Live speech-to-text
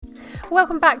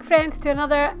Welcome back, friends, to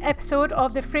another episode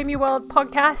of the Frame Your World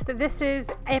podcast. This is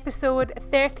episode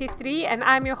 33 and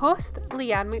I'm your host,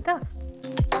 Leanne McDuff.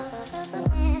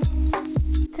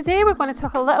 Today we're going to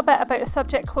talk a little bit about a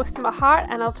subject close to my heart,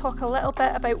 and I'll talk a little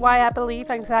bit about why I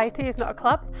believe anxiety is not a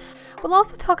club. We'll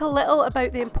also talk a little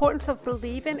about the importance of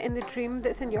believing in the dream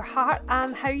that's in your heart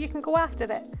and how you can go after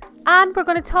it. And we're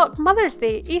going to talk Mother's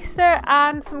Day, Easter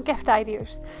and some gift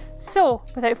ideas. So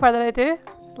without further ado,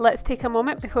 let's take a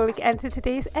moment before we get into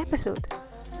today's episode.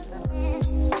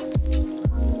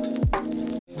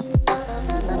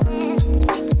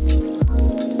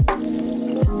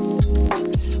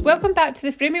 Welcome back to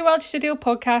the Frame Your World Studio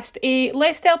podcast, a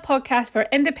lifestyle podcast for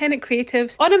independent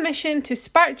creatives on a mission to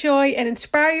spark joy and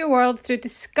inspire your world through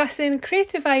discussing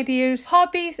creative ideas,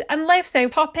 hobbies and lifestyle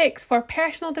topics for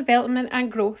personal development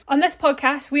and growth. On this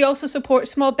podcast, we also support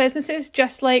small businesses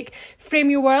just like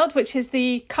Frame Your World, which is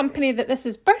the company that this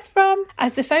is birthed from.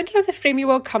 As the founder of the Frame Your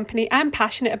World company, I'm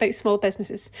passionate about small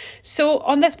businesses. So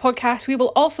on this podcast, we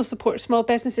will also support small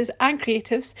businesses and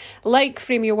creatives like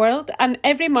Frame Your World, and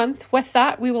every month with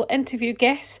that, we will interview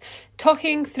guests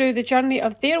talking through the journey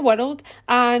of their world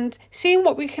and seeing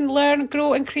what we can learn,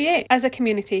 grow and create as a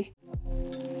community.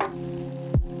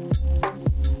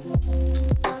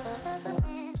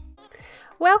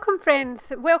 Welcome,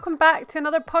 friends. Welcome back to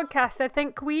another podcast. I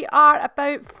think we are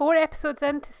about 4 episodes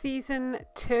into season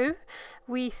 2.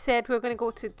 We said we were going to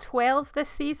go to 12 this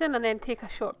season and then take a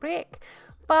short break.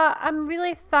 But I'm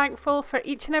really thankful for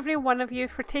each and every one of you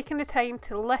for taking the time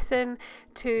to listen,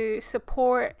 to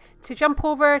support, to jump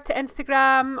over to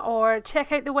Instagram or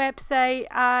check out the website.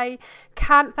 I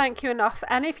can't thank you enough.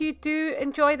 And if you do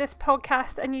enjoy this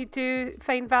podcast and you do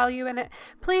find value in it,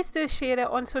 please do share it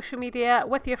on social media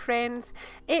with your friends.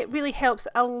 It really helps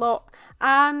a lot.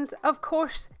 And of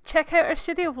course, check out our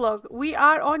studio vlog. We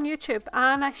are on YouTube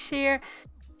and I share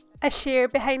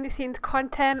behind the scenes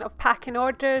content of packing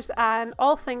orders and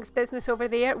all things business over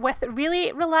there with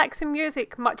really relaxing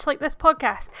music, much like this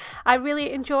podcast. I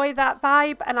really enjoy that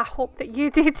vibe and I hope that you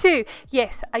do too.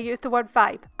 Yes, I used the word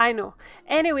vibe, I know.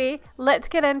 Anyway, let's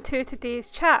get into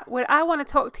today's chat where I want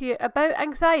to talk to you about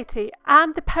anxiety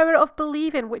and the power of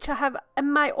believing, which I have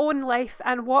in my own life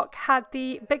and what had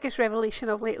the biggest revelation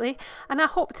of lately. And I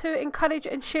hope to encourage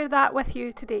and share that with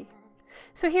you today.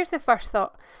 So here's the first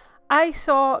thought. I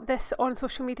saw this on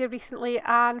social media recently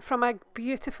and from a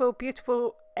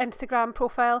beautiful Instagram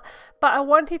profile, but I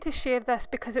wanted to share this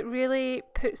because it really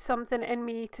put something in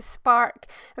me to spark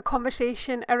a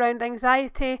conversation around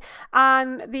anxiety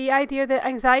and the idea that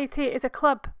anxiety is a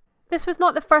club. This was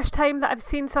not the first time that I've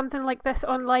seen something like this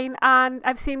online, and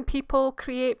I've seen people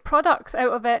create products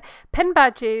out of it, pin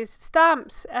badges,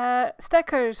 stamps,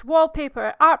 stickers,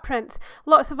 wallpaper, art prints,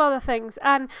 lots of other things.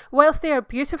 And whilst they are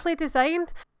beautifully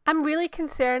designed, I'm really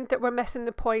concerned that we're missing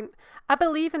the point. I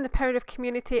believe in the power of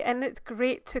community and it's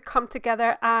great to come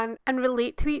together and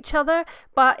relate to each other.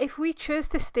 But if we choose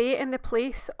to stay in the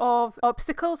place of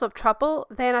obstacles, of trouble,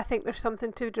 then I think there's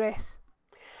something to address.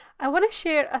 I want to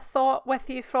share a thought with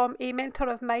you from a mentor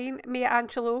of mine, Maya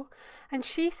Angelou, and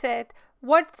she said,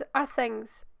 "Words are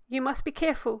things. You must be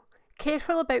careful.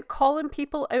 Careful about calling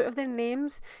people out of their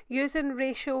names, using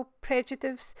racial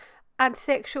prejudice and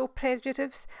sexual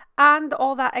prejudice and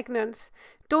all that ignorance.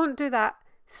 Don't do that.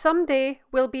 Someday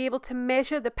we'll be able to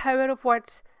measure the power of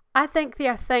words. I think they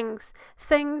are things.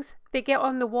 Things, they get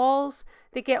on the walls,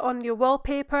 they get on your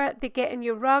wallpaper, they get in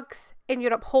your rugs, in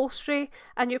your upholstery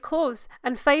and your clothes,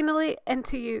 and finally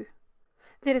into you.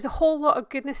 There is a whole lot of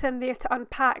goodness in there to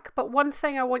unpack, but one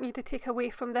thing I want you to take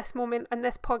away from this moment and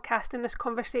this podcast and this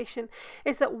conversation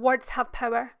is that words have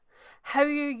power. How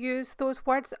you use those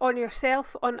words on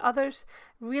yourself, on others,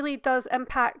 really does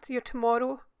impact your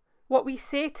tomorrow. What we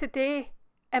say today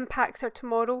impacts our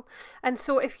tomorrow. And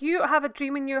so if you have a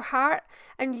dream in your heart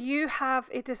and you have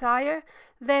a desire,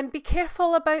 then be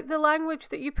careful about the language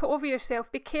that you put over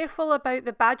yourself. Be careful about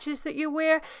the badges that you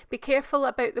wear. Be careful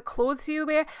about the clothes you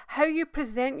wear. How you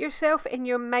present yourself in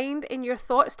your mind, in your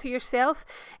thoughts to yourself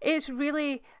is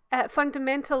really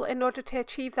fundamental in order to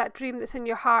achieve that dream that's in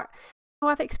your heart.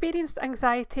 I've experienced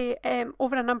anxiety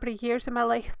over a number of years in my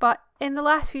life, but in the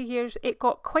last few years it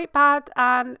got quite bad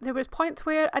and there was points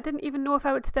where I didn't even know if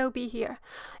I would still be here.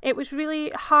 It was really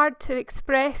hard to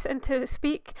express and to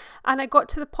speak, and I got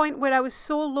to the point where I was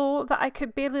so low that I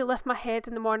could barely lift my head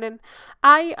in the morning.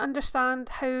 I understand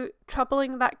how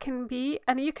troubling that can be,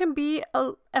 and you can be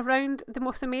around the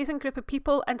most amazing group of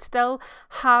people and still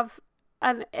have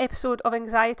an episode of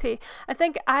anxiety. I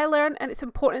think I learned, and it's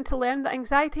important to learn, that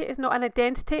anxiety is not an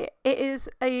identity. It is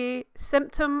a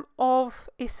symptom of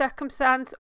a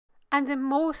circumstance And in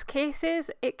most cases,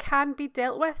 it can be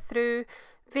dealt with through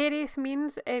various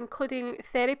means, including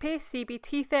therapy.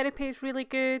 CBT therapy is really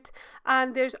good,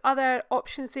 and there's other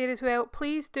options there as well.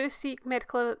 Please do seek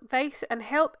medical advice and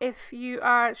help if you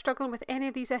are struggling with any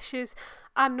of these issues.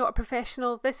 I'm not a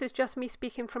professional. This is just me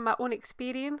speaking from my own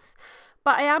experience.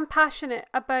 But I am passionate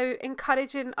about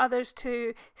encouraging others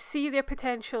to see their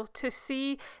potential, to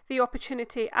see the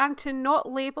opportunity, and to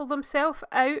not label themselves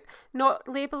out, not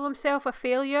label themselves a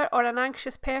failure or an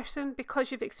anxious person because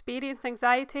you've experienced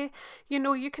anxiety. You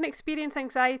know, you can experience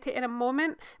anxiety in a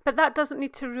moment, but that doesn't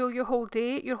need to rule your whole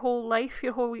day, your whole life,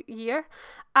 your whole year.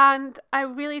 And I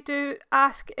really do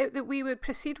ask that we would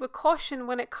proceed with caution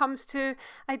when it comes to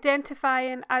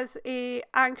identifying as an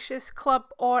anxious club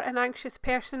or an anxious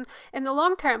person in the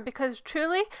long term, because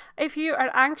truly, if you are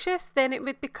anxious, then it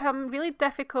would become really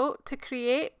difficult to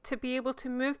be able to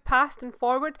move past and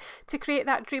forward, to create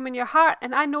that dream in your heart.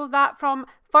 And I know that from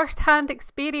first-hand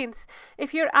experience.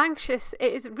 If you're anxious,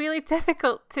 it is really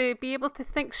difficult to be able to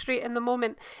think straight in the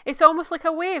moment. It's almost like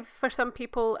a wave for some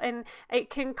people, and it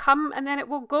can come and then it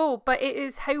will go, but it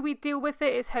is how we deal with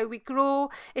it, it's how we grow,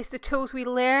 it's the tools we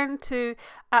learn to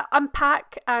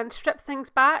unpack and strip things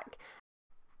back.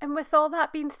 And with all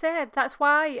that being said, that's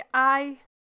why I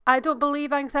don't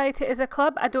believe anxiety is a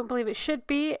club. I don't believe it should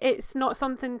be. It's not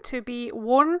something to be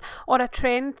worn or a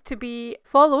trend to be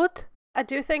followed. I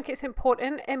do think it's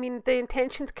important. I mean, the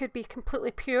intentions could be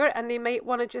completely pure and they might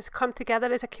want to just come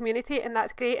together as a community, and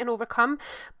that's great, and overcome.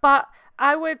 But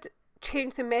I would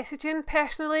change the messaging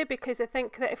personally, because I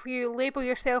think that if you label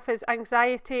yourself as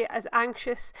anxiety, as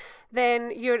anxious,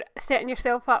 then you're setting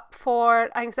yourself up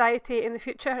for anxiety in the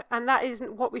future, and that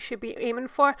isn't what we should be aiming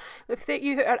for. If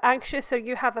you are anxious or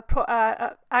you have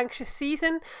a anxious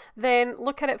season, then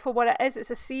look at it for what it is. It's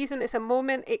a season, it's a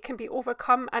moment, it can be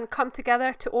overcome and come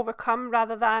together to overcome,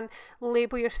 rather than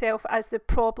label yourself as the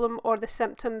problem or the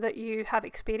symptom that you have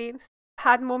experienced.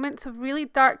 Had moments of really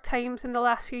dark times in the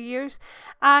last few years,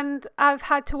 and I've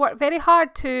had to work very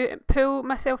hard to pull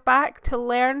myself back, to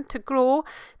learn, to grow,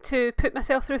 to put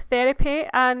myself through therapy.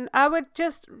 And I would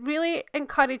just really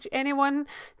encourage anyone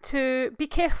to be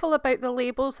careful about the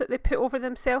labels that they put over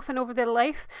themselves and over their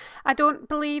life. I don't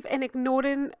believe in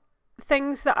ignoring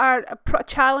things that are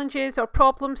challenges or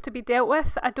problems to be dealt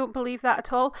with. I don't believe that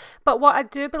at all. But what I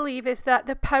do believe is that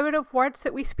the power of words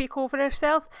that we speak over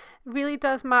ourselves really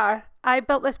does matter. I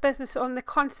built this business on the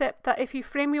concept that if you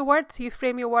frame your words, you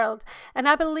frame your world. And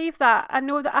I believe that. I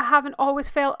know that I haven't always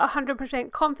felt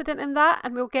 100% confident in that,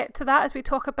 and we'll get to that as we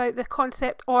talk about the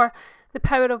concept or the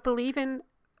power of believing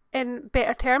in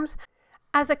better terms.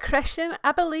 As a Christian,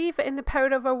 I believe in the power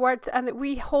of our words, and that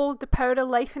we hold the power of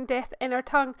life and death in our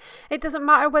tongue. It doesn't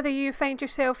matter whether you find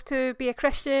yourself to be a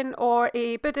Christian or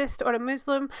a Buddhist or a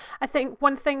Muslim. I think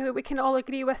one thing that we can all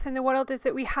agree with in the world is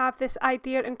that we have this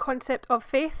idea and concept of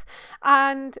faith,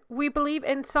 and we believe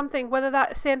in something, whether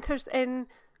that centres in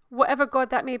whatever God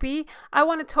that may be. I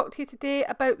want to talk to you today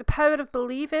about the power of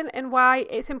believing and why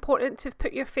it's important to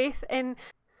put your faith in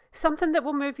something that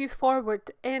will move you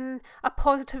forward in a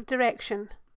positive direction.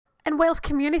 And whilst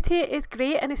community is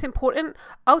great and it's important,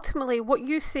 ultimately what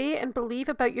you say and believe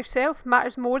about yourself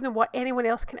matters more than what anyone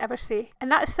else can ever say.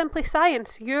 And that is simply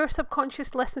science. Your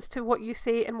subconscious listens to what you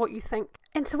say and what you think.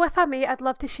 And so if I may, I'd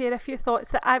love to share a few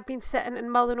thoughts that I've been sitting and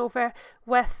mulling over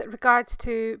with regards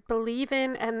to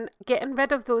believing and getting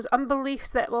rid of those unbeliefs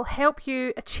that will help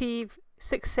you achieve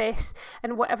success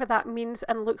and whatever that means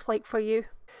and looks like for you.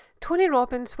 Tony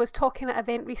Robbins was talking at an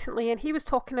event recently, and he was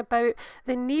talking about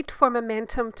the need for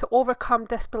momentum to overcome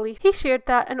disbelief. He shared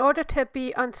that in order to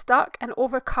be unstuck and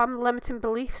overcome limiting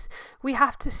beliefs, we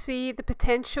have to see the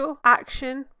potential,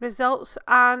 action, results,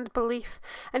 and belief.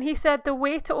 And he said the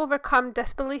way to overcome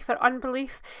disbelief or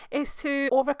unbelief is to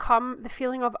overcome the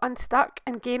feeling of unstuck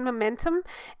and gain momentum,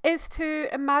 is to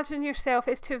imagine yourself,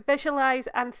 is to visualize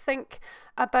and think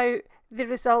about the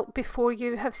result before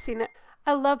you have seen it.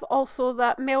 I love also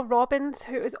that Mel Robbins,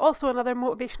 who is also another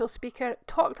motivational speaker,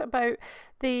 talked about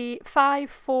the 5,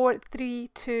 4,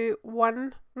 3, 2,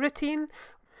 1 routine,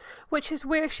 which is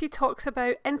where she talks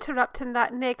about interrupting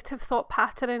that negative thought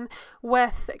pattern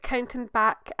with counting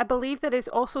back. I believe there is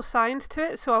also science to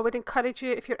it, so I would encourage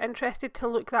you, if you're interested, to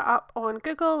look that up on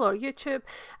Google or YouTube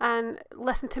and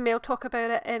listen to Mel talk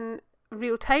about it in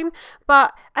real time,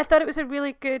 but I thought it was a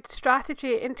really good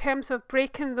strategy in terms of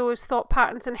breaking those thought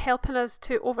patterns and helping us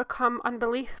to overcome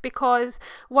unbelief, because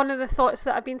one of the thoughts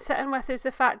that I've been sitting with is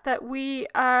the fact that we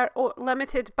are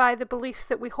limited by the beliefs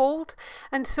that we hold.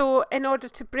 And so in order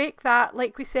to break that,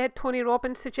 like we said, Tony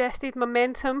Robbins suggested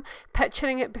momentum,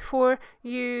 picturing it before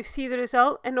you see the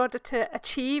result in order to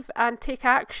achieve and take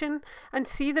action and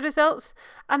see the results.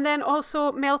 And then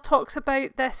also Mel talks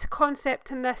about this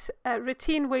concept and this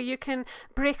routine where you can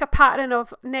break a pattern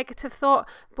of negative thought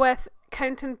with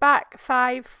counting back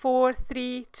 5, 4,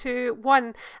 3, 2,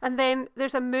 1, and then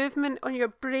there's a movement on your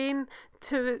brain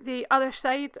to the other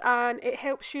side, and it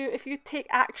helps you. If you take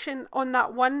action on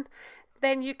that one,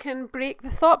 then you can break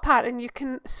the thought pattern, you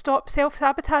can stop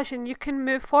self-sabotaging, you can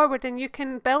move forward, and you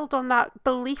can build on that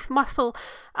belief muscle.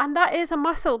 And that is a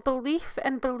muscle. Belief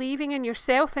and believing in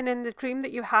yourself and in the dream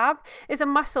that you have is a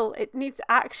muscle. It needs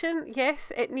action,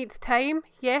 yes. It needs time,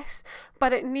 yes.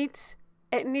 But it needs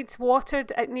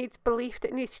watered, it needs believed,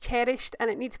 it needs cherished, and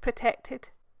it needs protected.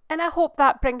 And I hope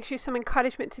that brings you some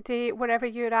encouragement today, wherever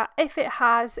you're at. If it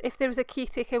has, if there was a key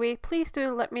takeaway, please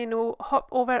do let me know. Hop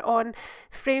over on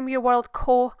Frame Your World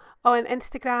Co. on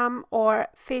Instagram or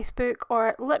Facebook,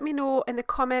 or let me know in the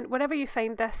comment wherever you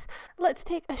find this. Let's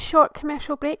take a short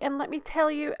commercial break and let me tell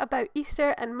you about Easter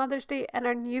and Mother's Day and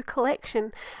our new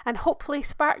collection, and hopefully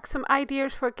spark some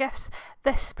ideas for gifts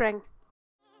this spring.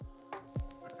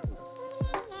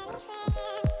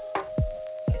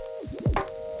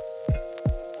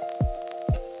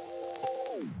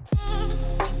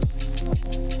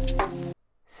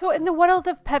 So in the world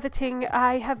of pivoting,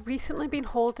 I have recently been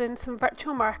holding some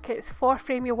virtual markets for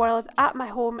Frame Your World at my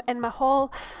home in my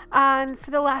hall, and for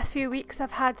the last few weeks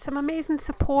I've had some amazing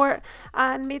support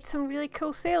and made some really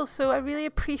cool sales. So I really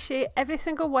appreciate every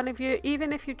single one of you,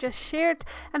 even if you've just shared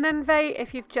an invite,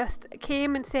 if you've just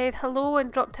came and said hello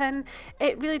and dropped in.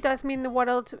 It really does mean the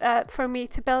world for me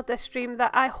to build this dream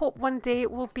that I hope one day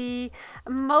will be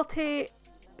a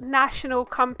multi-national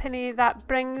company that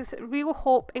brings real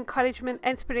hope, encouragement,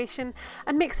 inspiration,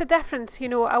 and makes a difference. You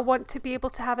know, I want to be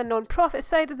able to have a non-profit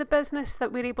side of the business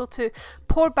that we're able to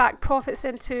pour back profits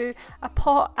into a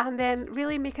pot and then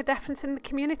really make a difference in the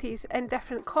communities in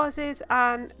different causes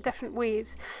and different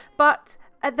ways. But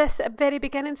at this very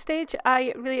beginning stage,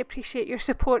 I really appreciate your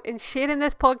support in sharing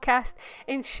this podcast,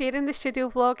 in sharing the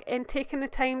studio vlog, in taking the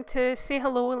time to say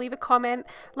hello, leave a comment,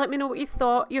 let me know what you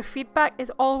thought. Your feedback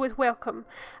is always welcome.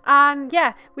 And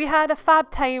yeah, we had a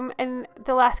fab time in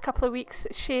the last couple of weeks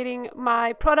sharing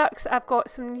my products. I've got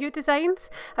some new designs.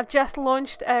 I've just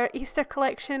launched our Easter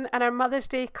collection and our Mother's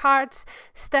Day cards,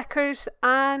 stickers,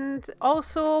 and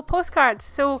also postcards.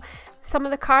 So some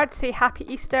of the cards say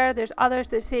Happy Easter, there's others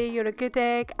that say You're a Good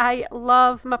Egg. I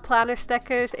love my planner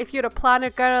stickers. If you're a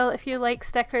planner girl, if you like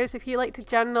stickers, if you like to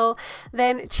journal,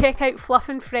 then check out Fluff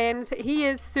and Friends. He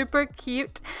is super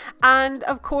cute. And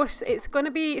of course, it's going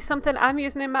to be something I'm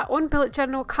using in my own bullet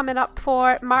journal coming up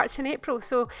for March and April.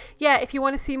 So yeah, if you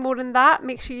want to see more than that,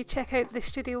 make sure you check out the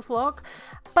studio vlog.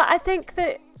 But I think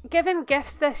that giving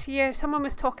gifts this year, someone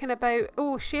was talking about,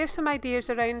 share some ideas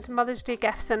around Mother's Day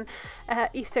gifts and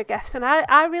Easter gifts, and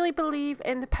I really believe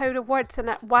in the power of words,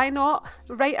 and why not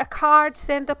write a card,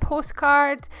 send a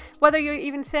postcard, whether you're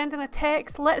even sending a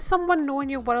text, let someone know in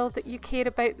your world that you care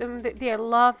about them, that they are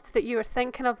loved, that you are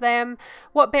thinking of them.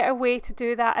 What better way to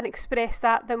do that and express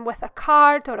that than with a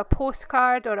card or a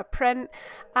postcard or a print?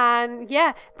 And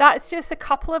yeah, that's just a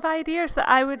couple of ideas that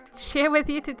I would share with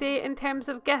you today in terms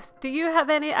of gifts. Do you have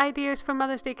any ideas for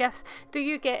Mother's Day gifts? Do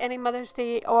you get any Mother's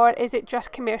Day, or is it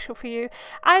just commercial for you?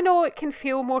 I know it can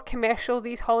feel more commercial,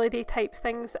 these holiday type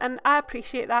things, and I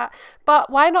appreciate that, but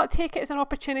why not take it as an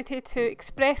opportunity to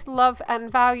express love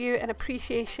and value and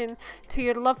appreciation to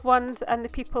your loved ones and the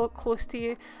people close to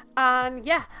you? And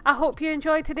yeah, I hope you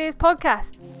enjoyed today's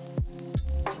podcast.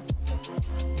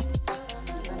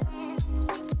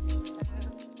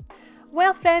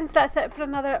 Well, friends, that's it for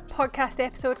another podcast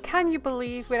episode. Can you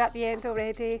believe we're at the end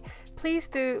already? Please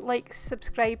do like,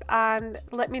 subscribe, and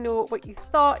let me know what you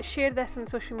thought. Share this on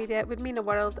social media. It would mean the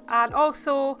world. And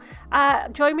also,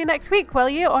 join me next week, will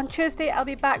you? On Tuesday, I'll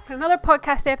be back for another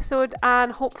podcast episode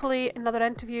and hopefully another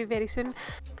interview very soon.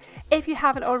 If you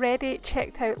haven't already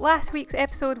checked out last week's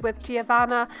episode with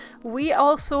Giovanna, we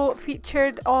also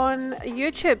featured on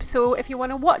YouTube. So if you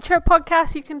want to watch our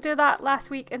podcast, you can do that last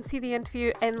week and see the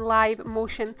interview in live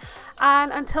motion.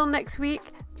 And until next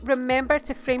week, remember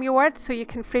to frame your words so you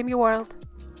can frame your world.